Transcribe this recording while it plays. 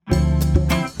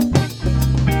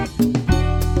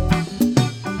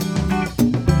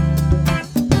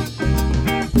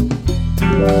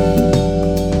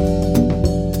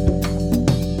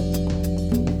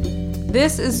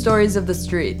This is Stories of the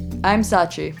Street. I'm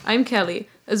Sachi. I'm Kelly.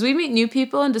 As we meet new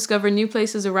people and discover new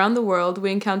places around the world,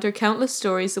 we encounter countless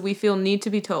stories that we feel need to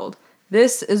be told.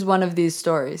 This is one of these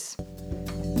stories.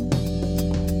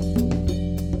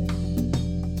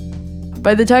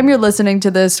 By the time you're listening to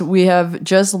this, we have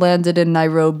just landed in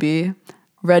Nairobi,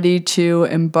 ready to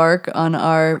embark on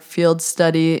our field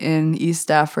study in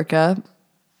East Africa.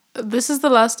 This is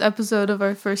the last episode of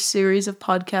our first series of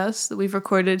podcasts that we've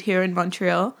recorded here in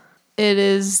Montreal. It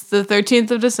is the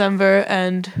 13th of December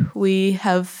and we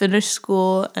have finished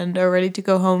school and are ready to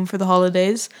go home for the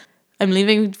holidays. I'm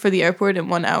leaving for the airport in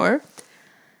 1 hour.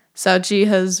 Sachi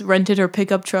has rented her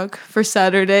pickup truck for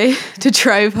Saturday to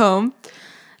drive home.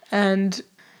 And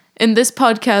in this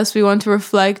podcast, we want to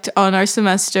reflect on our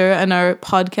semester and our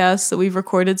podcasts that we've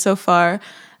recorded so far,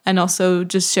 and also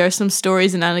just share some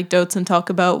stories and anecdotes and talk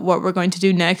about what we're going to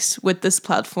do next with this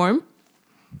platform.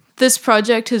 This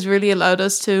project has really allowed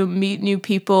us to meet new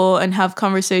people and have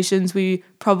conversations we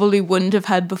probably wouldn't have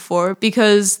had before,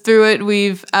 because through it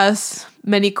we've asked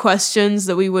many questions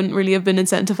that we wouldn't really have been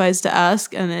incentivized to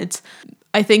ask, and it's,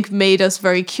 I think, made us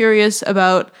very curious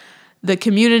about the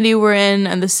community we're in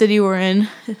and the city we're in,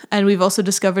 and we've also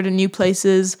discovered new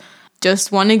places.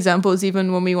 Just one example is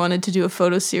even when we wanted to do a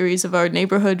photo series of our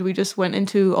neighborhood, we just went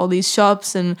into all these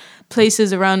shops and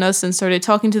places around us and started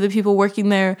talking to the people working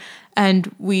there,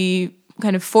 and we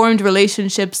kind of formed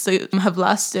relationships that have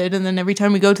lasted. And then every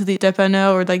time we go to the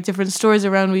Depana or like different stores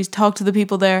around, we talk to the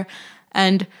people there.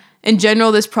 And in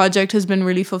general, this project has been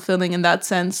really fulfilling in that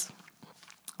sense,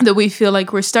 that we feel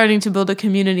like we're starting to build a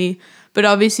community, but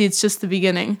obviously it's just the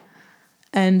beginning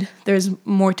and there's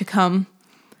more to come.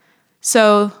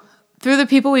 So through the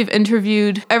people we've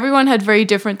interviewed, everyone had very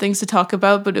different things to talk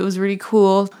about, but it was really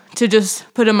cool to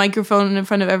just put a microphone in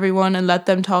front of everyone and let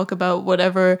them talk about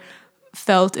whatever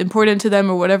felt important to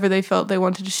them or whatever they felt they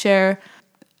wanted to share.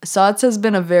 SOTS has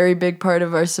been a very big part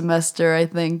of our semester. I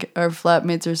think our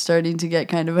flatmates are starting to get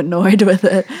kind of annoyed with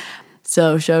it.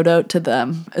 So shout out to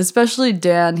them, especially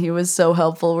Dan. He was so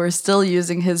helpful. We're still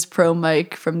using his pro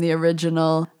mic from the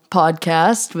original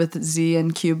podcast with Z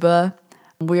and Cuba.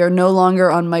 We are no longer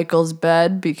on Michael's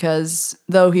bed because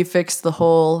though he fixed the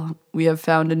hole, we have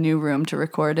found a new room to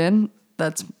record in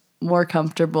that's more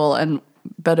comfortable and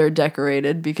better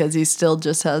decorated because he still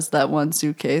just has that one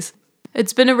suitcase.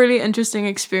 It's been a really interesting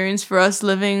experience for us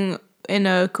living in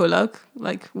a coloc,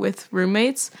 like with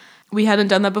roommates. We hadn't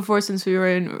done that before since we were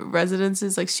in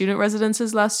residences, like student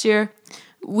residences last year.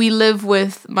 We live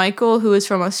with Michael, who is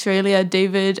from Australia,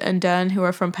 David and Dan, who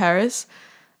are from Paris.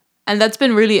 And that's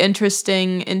been really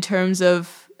interesting in terms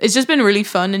of, it's just been really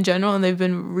fun in general, and they've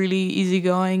been really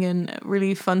easygoing and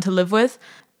really fun to live with.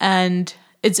 And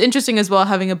it's interesting as well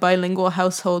having a bilingual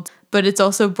household, but it's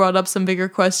also brought up some bigger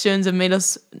questions and made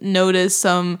us notice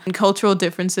some cultural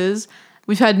differences.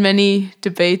 We've had many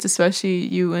debates, especially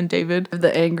you and David.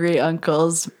 The angry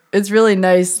uncles. It's really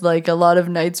nice. Like a lot of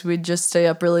nights we'd just stay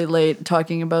up really late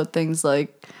talking about things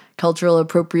like cultural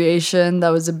appropriation. That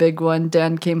was a big one.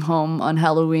 Dan came home on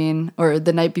Halloween, or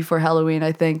the night before Halloween,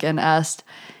 I think, and asked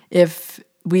if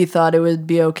we thought it would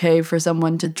be okay for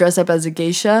someone to dress up as a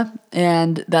geisha.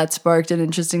 And that sparked an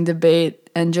interesting debate.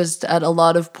 And just at a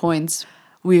lot of points,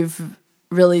 we've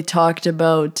really talked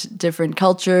about different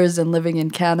cultures and living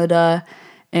in Canada,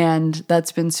 and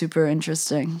that's been super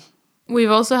interesting.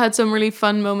 We've also had some really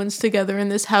fun moments together in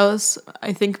this house.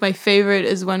 I think my favorite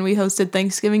is when we hosted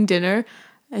Thanksgiving dinner.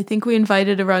 I think we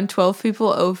invited around 12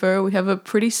 people over. We have a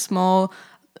pretty small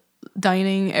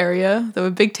dining area, though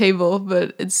a big table,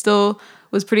 but it still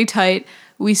was pretty tight.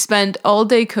 We spent all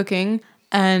day cooking,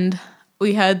 and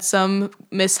we had some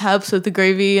mishaps with the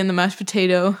gravy and the mashed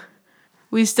potato.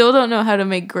 We still don't know how to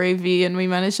make gravy, and we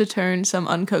managed to turn some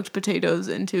uncooked potatoes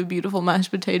into a beautiful mashed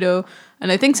potato.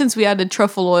 And I think since we added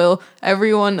truffle oil,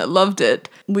 everyone loved it.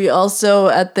 We also,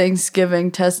 at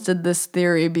Thanksgiving, tested this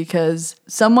theory because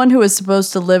someone who was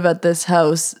supposed to live at this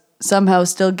house somehow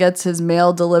still gets his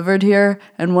mail delivered here,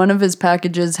 and one of his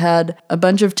packages had a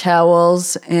bunch of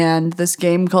towels and this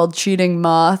game called Cheating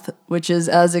Moth, which is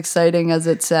as exciting as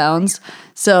it sounds.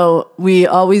 So we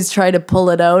always try to pull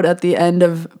it out at the end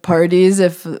of parties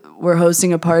if we're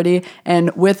hosting a party, and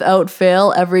without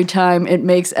fail, every time it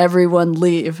makes everyone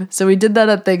leave. So we did that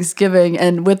at Thanksgiving,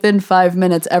 and within 5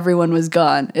 minutes, everyone was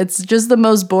gone. It's just the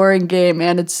most boring game,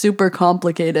 and it's super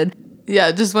complicated.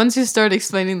 Yeah, just once you start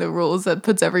explaining the rules, that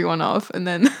puts everyone off, and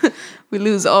then we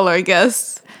lose all our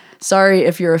guests. Sorry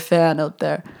if you're a fan out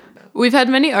there. We've had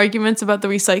many arguments about the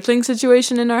recycling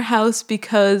situation in our house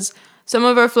because some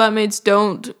of our flatmates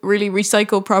don't really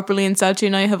recycle properly, and Sachi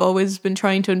and I have always been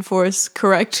trying to enforce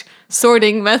correct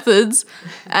sorting methods.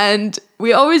 And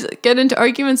we always get into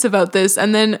arguments about this.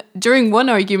 And then during one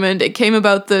argument, it came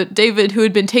about that David, who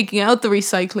had been taking out the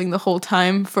recycling the whole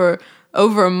time for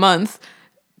over a month,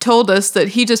 told us that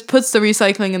he just puts the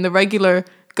recycling in the regular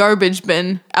garbage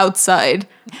bin outside.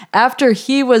 After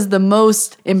he was the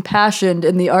most impassioned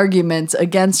in the arguments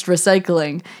against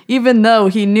recycling, even though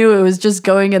he knew it was just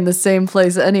going in the same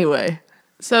place anyway.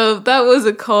 So that was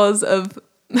a cause of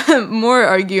more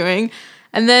arguing.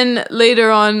 And then later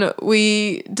on,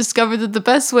 we discovered that the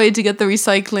best way to get the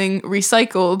recycling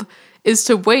recycled is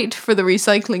to wait for the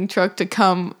recycling truck to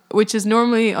come, which is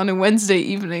normally on a Wednesday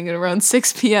evening at around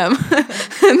 6 p.m.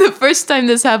 And the first time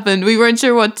this happened, we weren't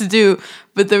sure what to do,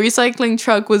 but the recycling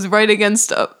truck was right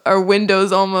against our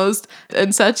windows almost, and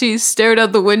Sachi stared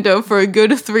out the window for a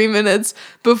good 3 minutes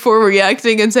before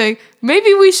reacting and saying,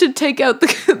 maybe we should take out the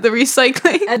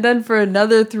recycling. And then for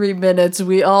another 3 minutes,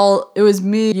 it was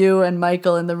me, you, and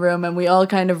Michael in the room, and we all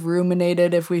kind of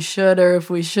ruminated if we should or if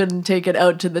we shouldn't take it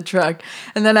out to the truck.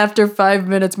 And then after 5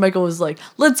 minutes, Michael was like,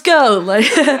 let's go!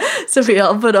 So we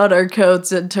all put on our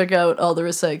coats and took out all the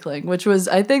recycling, which was,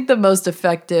 I think, the most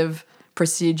effective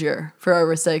procedure for our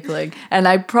recycling.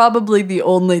 And probably the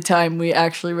only time we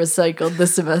actually recycled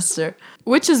this semester.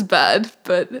 Which is bad,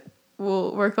 but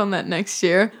we'll work on that next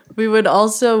year. We would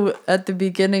also, at the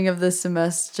beginning of the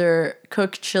semester,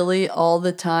 cook chili all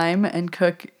the time and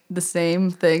cook the same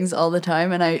things all the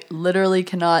time. And I literally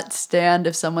cannot stand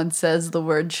if someone says the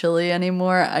word chili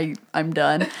anymore. I'm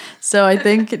done. So I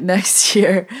think next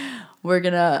year we're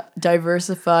going to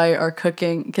diversify our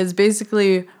cooking, because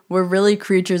basically we're really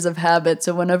creatures of habit.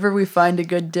 So whenever we find a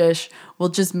good dish, we'll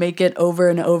just make it over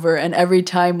and over. And every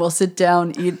time we'll sit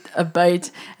down, eat a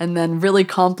bite, and then really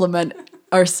compliment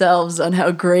ourselves on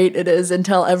how great it is and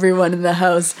tell everyone in the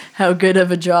house how good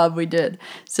of a job we did.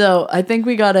 So I think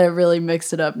we got to really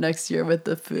mix it up next year with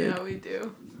the food. Yeah, we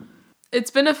do.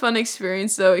 It's been a fun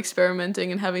experience, though,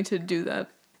 experimenting and having to do that.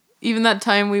 Even that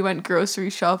time we went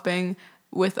grocery shopping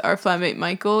with our flatmate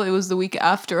Michael, it was the week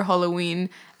after Halloween,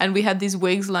 and we had these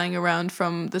wigs lying around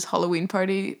from this Halloween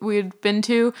party we had been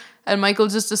to, and Michael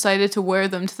just decided to wear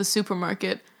them to the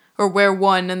supermarket, or wear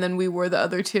one and then we wore the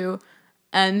other two.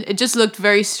 And it just looked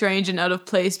very strange and out of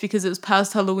place because it was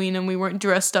past Halloween and we weren't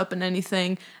dressed up in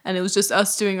anything, and it was just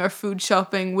us doing our food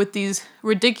shopping with these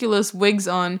ridiculous wigs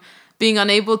on, being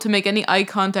unable to make any eye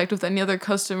contact with any other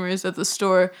customers at the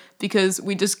store because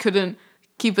we just couldn't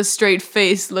keep a straight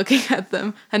face looking at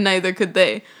them, and neither could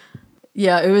they.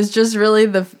 Yeah, it was just really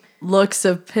the looks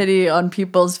of pity on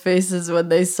people's faces when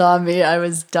they saw me. I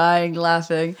was dying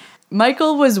laughing.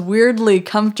 Michael was weirdly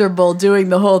comfortable doing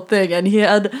the whole thing, and he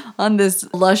had on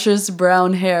this luscious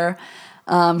brown hair.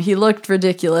 He looked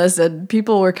ridiculous, and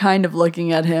people were kind of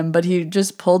looking at him, but he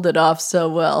just pulled it off so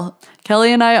well.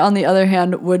 Kelly and I, on the other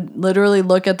hand, would literally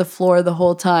look at the floor the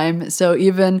whole time. So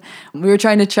even we were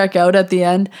trying to check out at the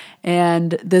end,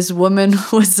 and this woman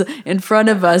was in front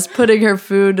of us putting her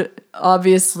food,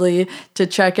 obviously, to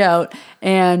check out.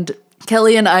 And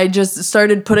Kelly and I just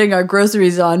started putting our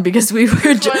groceries on because we were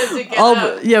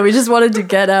we just wanted to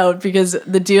get out because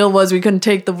the deal was we couldn't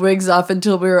take the wigs off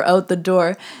until we were out the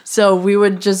door. So we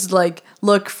would just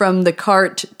look from the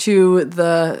cart to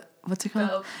the what's it called?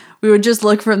 Belt. We would just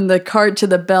look from the cart to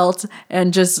the belt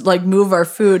and just move our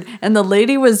food. And the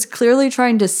lady was clearly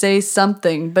trying to say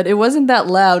something, but it wasn't that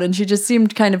loud, and she just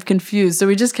seemed kind of confused. So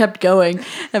we just kept going.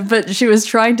 But she was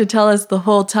trying to tell us the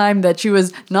whole time that she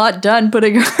was not done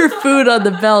putting her food on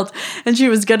the belt. And she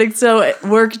was getting so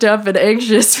worked up and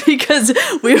anxious because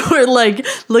we were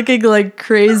looking like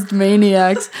crazed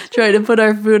maniacs trying to put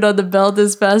our food on the belt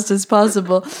as fast as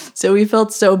possible. So we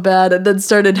felt so bad and then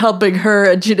started helping her,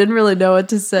 and she didn't really know what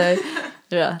to say.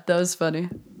 Yeah, that was funny.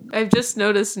 I've just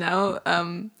noticed now,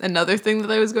 another thing that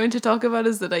I was going to talk about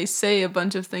is that I say a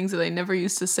bunch of things that I never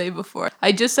used to say before.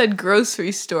 I just said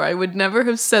grocery store. I would never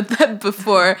have said that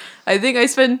before. I think I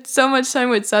spent so much time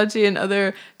with Sachi and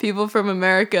other people from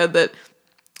America that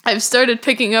I've started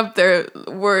picking up their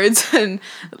words and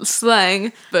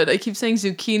slang, but I keep saying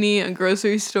zucchini and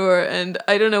grocery store, and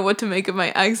I don't know what to make of my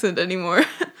accent anymore.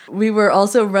 We were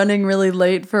also running really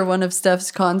late for one of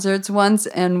Steph's concerts once,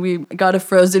 and we got a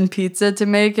frozen pizza to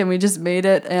make, and we just made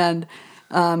it, and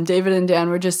David and Dan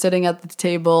were just sitting at the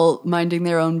table minding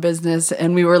their own business,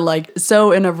 and we were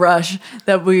so in a rush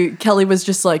that Kelly was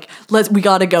just we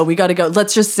gotta go,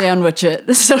 let's just sandwich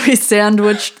it. So we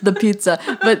sandwiched the pizza.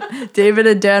 But David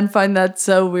and Dan find that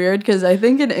so weird because I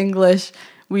think in English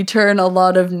we turn a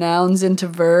lot of nouns into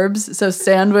verbs. So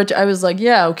sandwich, I was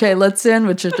yeah, okay, let's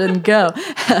sandwich it and go.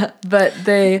 But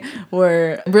they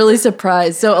were really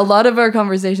surprised. So a lot of our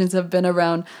conversations have been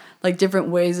around different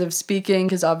ways of speaking,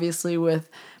 because obviously with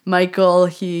Michael,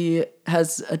 he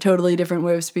has a totally different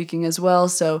way of speaking as well.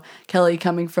 So Kelly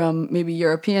coming from maybe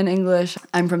European English,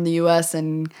 I'm from the US,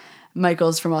 and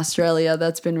Michael's from Australia.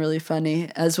 That's been really funny,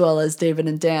 as well as David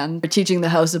and Dan. They're teaching the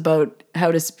house about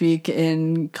how to speak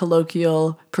in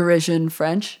colloquial Parisian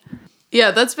French.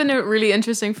 Yeah, that's been really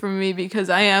interesting for me because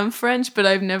I am French, but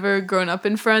I've never grown up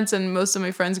in France, and most of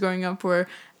my friends growing up were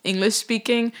English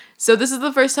speaking. So this is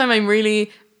the first time I'm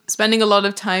really spending a lot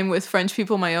of time with French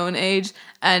people my own age,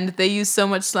 and they use so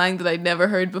much slang that I'd never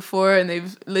heard before, and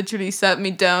they've literally sat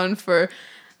me down for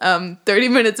 30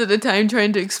 minutes at a time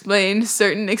trying to explain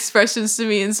certain expressions to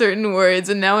me in certain words,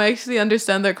 and now I actually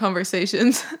understand their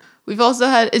conversations. We've also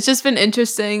it's just been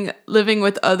interesting living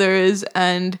with others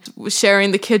and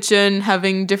sharing the kitchen,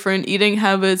 having different eating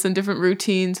habits and different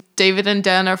routines. David and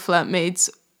Dan, our flatmates,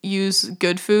 use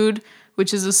Good Food,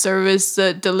 which is a service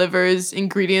that delivers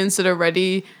ingredients that are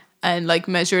ready and like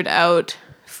measured out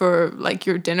for like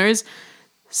your dinners.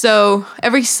 So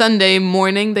every Sunday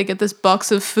morning, they get this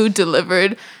box of food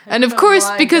delivered. And of course,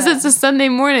 because it's a Sunday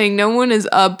morning, no one is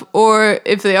up. Or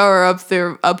if they are up,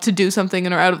 they're up to do something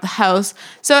and are out of the house.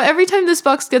 So every time this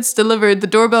box gets delivered, the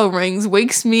doorbell rings,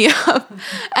 wakes me up.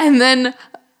 And then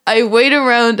I wait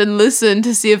around and listen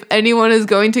to see if anyone is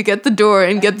going to get the door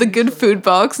and get the Good Food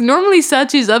box. Normally,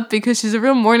 Sachi's up because she's a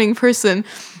real morning person.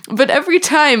 But every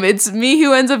time, it's me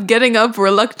who ends up getting up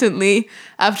reluctantly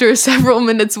after several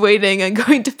minutes waiting and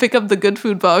going to pick up the Good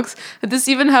Food box. And this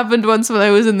even happened once when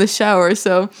I was in the shower,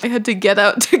 so I had to get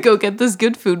out to go get this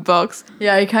Good Food box.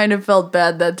 Yeah, I kind of felt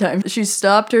bad that time. She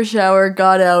stopped her shower,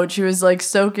 got out, she was like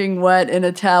soaking wet in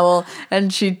a towel,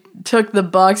 and she took the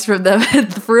box from them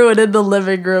and threw it in the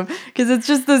living room because it's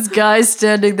just this guy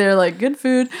standing there like, good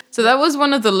food. So that was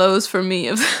one of the lows for me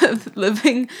of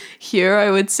living here,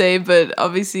 I would say, but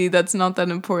obviously that's not that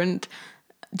important,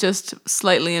 just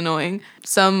slightly annoying.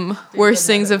 Some worse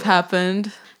things have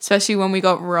happened, especially when we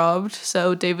got robbed.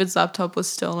 So David's laptop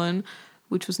was stolen,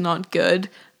 which was not good,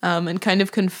 and kind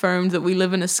of confirmed that we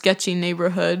live in a sketchy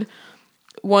neighborhood.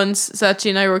 Once Sachi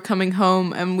and I were coming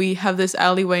home and we have this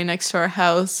alleyway next to our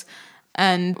house,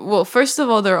 and well, first of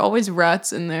all, there are always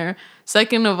rats in there.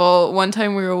 Second of all, one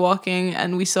time we were walking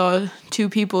and we saw two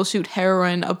people shoot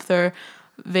heroin up their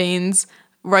veins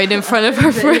right in front of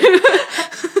our front.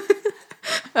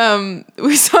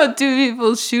 We saw two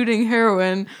people shooting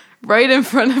heroin right in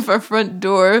front of our front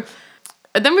door,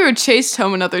 and then we were chased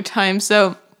home another time.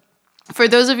 So for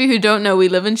those of you who don't know, we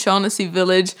live in Shaughnessy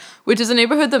Village, which is a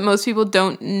neighborhood that most people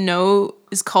don't know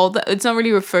is called that. It's not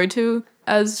really referred to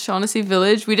as Shaughnessy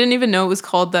Village. We didn't even know it was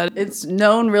called that. It's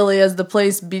known really as the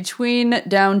place between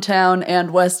downtown and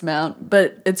Westmount,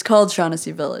 but it's called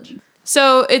Shaughnessy Village.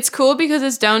 So it's cool because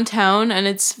it's downtown and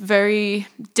it's very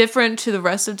different to the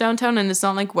rest of downtown, and it's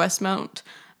not like Westmount.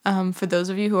 For those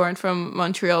of you who aren't from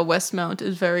Montreal, Westmount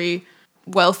is very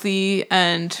wealthy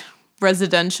and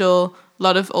residential. A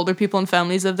lot of older people and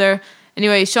families live there.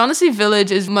 Anyway, Shaughnessy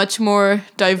Village is much more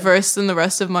diverse than the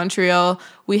rest of Montreal.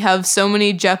 We have so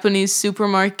many Japanese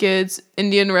supermarkets,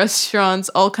 Indian restaurants,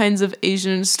 all kinds of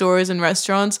Asian stores and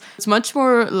restaurants. It's much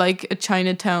more like a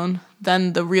Chinatown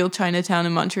than the real Chinatown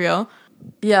in Montreal.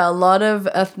 Yeah, a lot of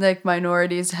ethnic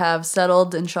minorities have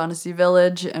settled in Shaughnessy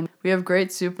Village, and we have great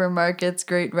supermarkets,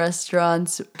 great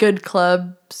restaurants, good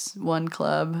clubs, one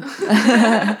club.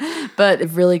 But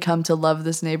I've really come to love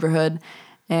this neighborhood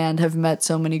and have met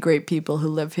so many great people who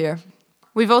live here.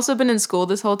 We've also been in school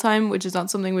this whole time, which is not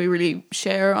something we really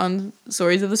share on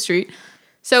Stories of the Street.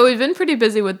 So we've been pretty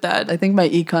busy with that. I think my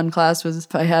econ class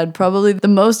I had probably the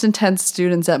most intense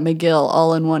students at McGill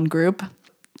all in one group.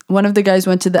 One of the guys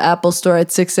went to the Apple store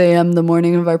at 6 a.m. the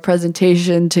morning of our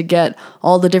presentation to get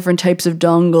all the different types of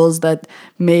dongles that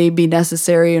may be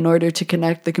necessary in order to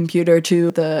connect the computer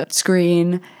to the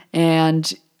screen.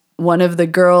 And one of the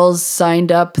girls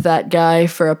signed up that guy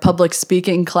for a public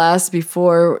speaking class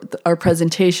before our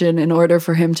presentation in order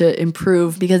for him to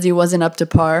improve because he wasn't up to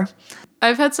par.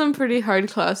 I've had some pretty hard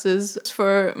classes.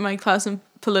 For my class in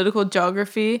political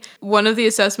geography, one of the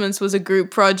assessments was a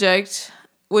group project,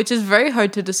 which is very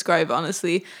hard to describe,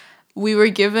 honestly. We were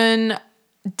given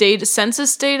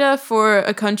census data for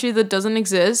a country that doesn't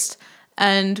exist,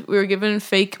 and we were given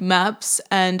fake maps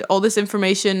and all this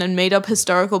information and made up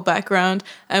historical background,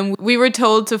 and we were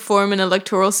told to form an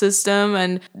electoral system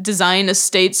and design a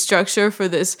state structure for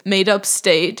this made-up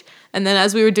state. And then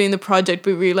as we were doing the project,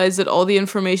 we realized that all the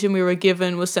information we were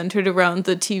given was centered around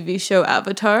the TV show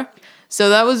Avatar. So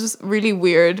that was really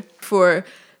weird for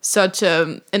such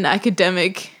an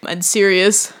academic and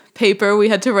serious paper. We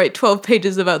had to write 12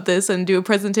 pages about this and do a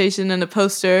presentation and a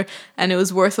poster, and it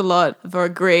was worth a lot of our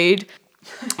grade.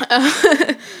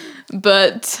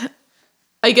 But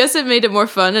I guess it made it more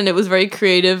fun, and it was very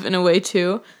creative in a way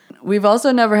too. We've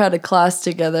also never had a class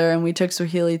together, and we took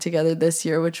Swahili together this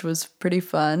year, which was pretty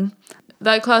fun.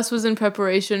 That class was in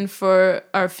preparation for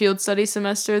our field study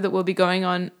semester that will be going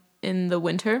on in the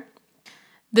winter.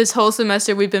 This whole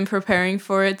semester we've been preparing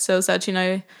for it, so Sachi and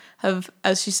I have,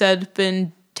 as she said,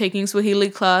 been taking Swahili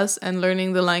class and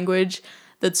learning the language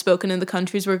that's spoken in the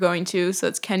countries we're going to. So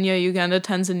that's Kenya, Uganda,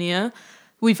 Tanzania.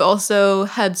 We've also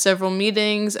had several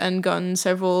meetings and gotten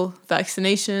several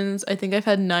vaccinations. I think I've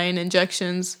had 9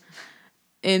 injections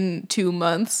in 2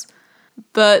 months.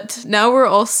 But now we're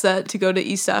all set to go to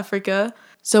East Africa.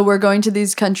 So we're going to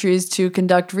these countries to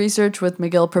conduct research with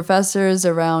McGill professors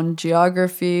around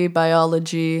geography,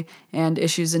 biology, and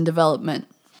issues in development.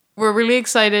 We're really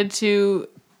excited to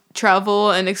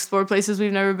travel and explore places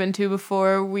we've never been to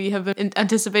before. We have been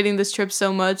anticipating this trip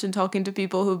so much and talking to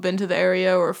people who've been to the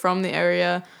area or from the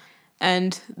area.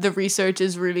 And the research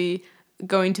is really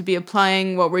going to be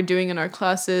applying what we're doing in our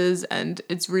classes, and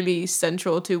it's really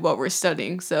central to what we're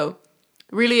studying. So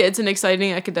really, it's an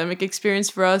exciting academic experience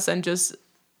for us and just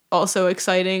also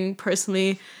exciting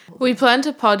personally. We plan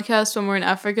to podcast when we're in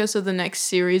Africa, so the next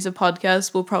series of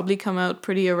podcasts will probably come out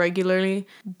pretty irregularly,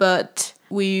 but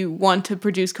we want to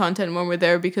produce content when we're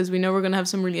there because we know we're going to have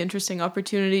some really interesting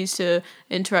opportunities to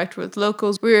interact with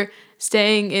locals. We're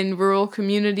staying in rural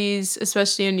communities,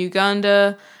 especially in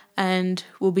Uganda, and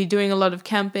we'll be doing a lot of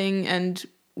camping, and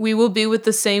we will be with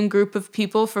the same group of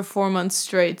people for 4 months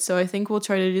straight, so I think we'll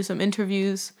try to do some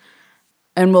interviews.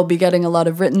 And we'll be getting a lot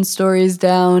of written stories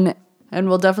down, and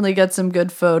we'll definitely get some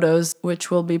good photos,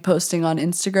 which we'll be posting on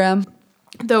Instagram.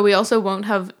 Though we also won't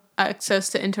have access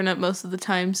to internet most of the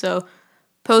time, so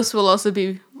posts will also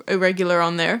be irregular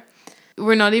on there.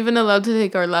 We're not even allowed to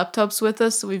take our laptops with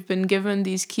us, so we've been given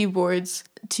these keyboards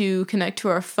to connect to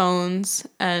our phones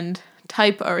and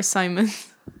type our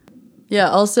assignments. Yeah,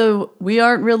 also, we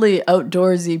aren't really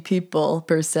outdoorsy people,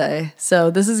 per se, so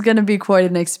this is going to be quite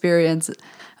an experience.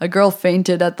 A girl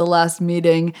fainted at the last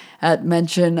meeting at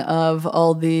mention of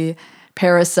all the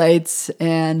parasites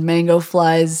and mango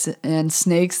flies and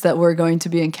snakes that we're going to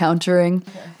be encountering.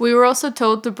 We were also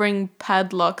told to bring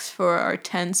padlocks for our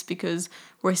tents because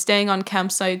we're staying on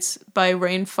campsites by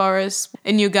rainforests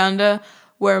in Uganda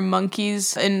where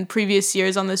monkeys in previous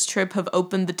years on this trip have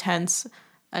opened the tents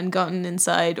and gotten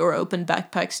inside, or opened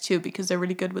backpacks too because they're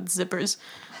really good with zippers.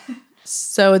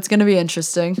 So it's going to be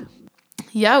interesting.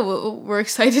 Yeah, we're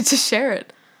excited to share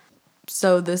it.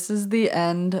 So this is the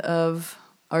end of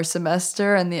our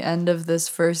semester and the end of this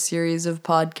first series of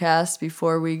podcasts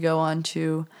before we go on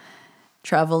to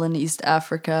travel in East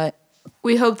Africa.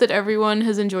 We hope that everyone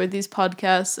has enjoyed these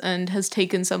podcasts and has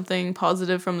taken something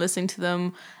positive from listening to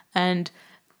them and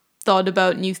thought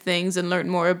about new things and learned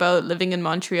more about living in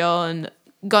Montreal and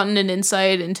gotten an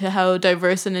insight into how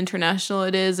diverse and international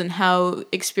it is and how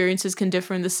experiences can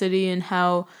differ in the city and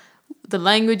how the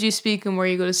language you speak and where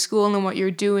you go to school and what you're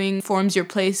doing forms your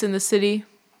place in the city.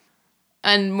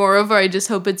 And moreover, I just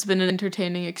hope it's been an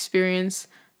entertaining experience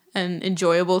and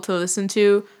enjoyable to listen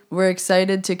to. We're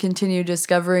excited to continue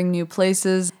discovering new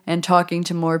places and talking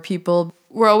to more people.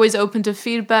 We're always open to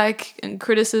feedback and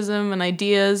criticism and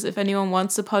ideas. If anyone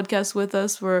wants to podcast with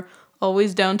us, we're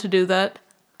always down to do that.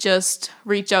 Just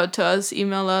reach out to us,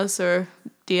 email us, or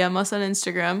DM us on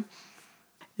Instagram.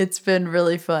 It's been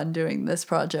really fun doing this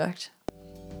project.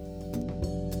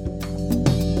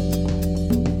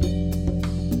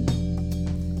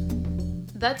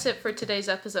 That's it for today's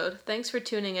episode. Thanks for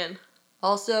tuning in.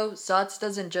 Also, SOTS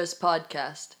doesn't just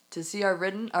podcast. To see our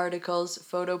written articles,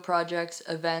 photo projects,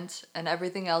 events, and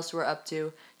everything else we're up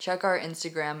to, check our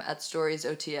Instagram at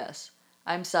StoriesOTS.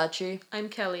 I'm Sachi. I'm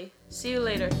Kelly. See you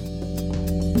later.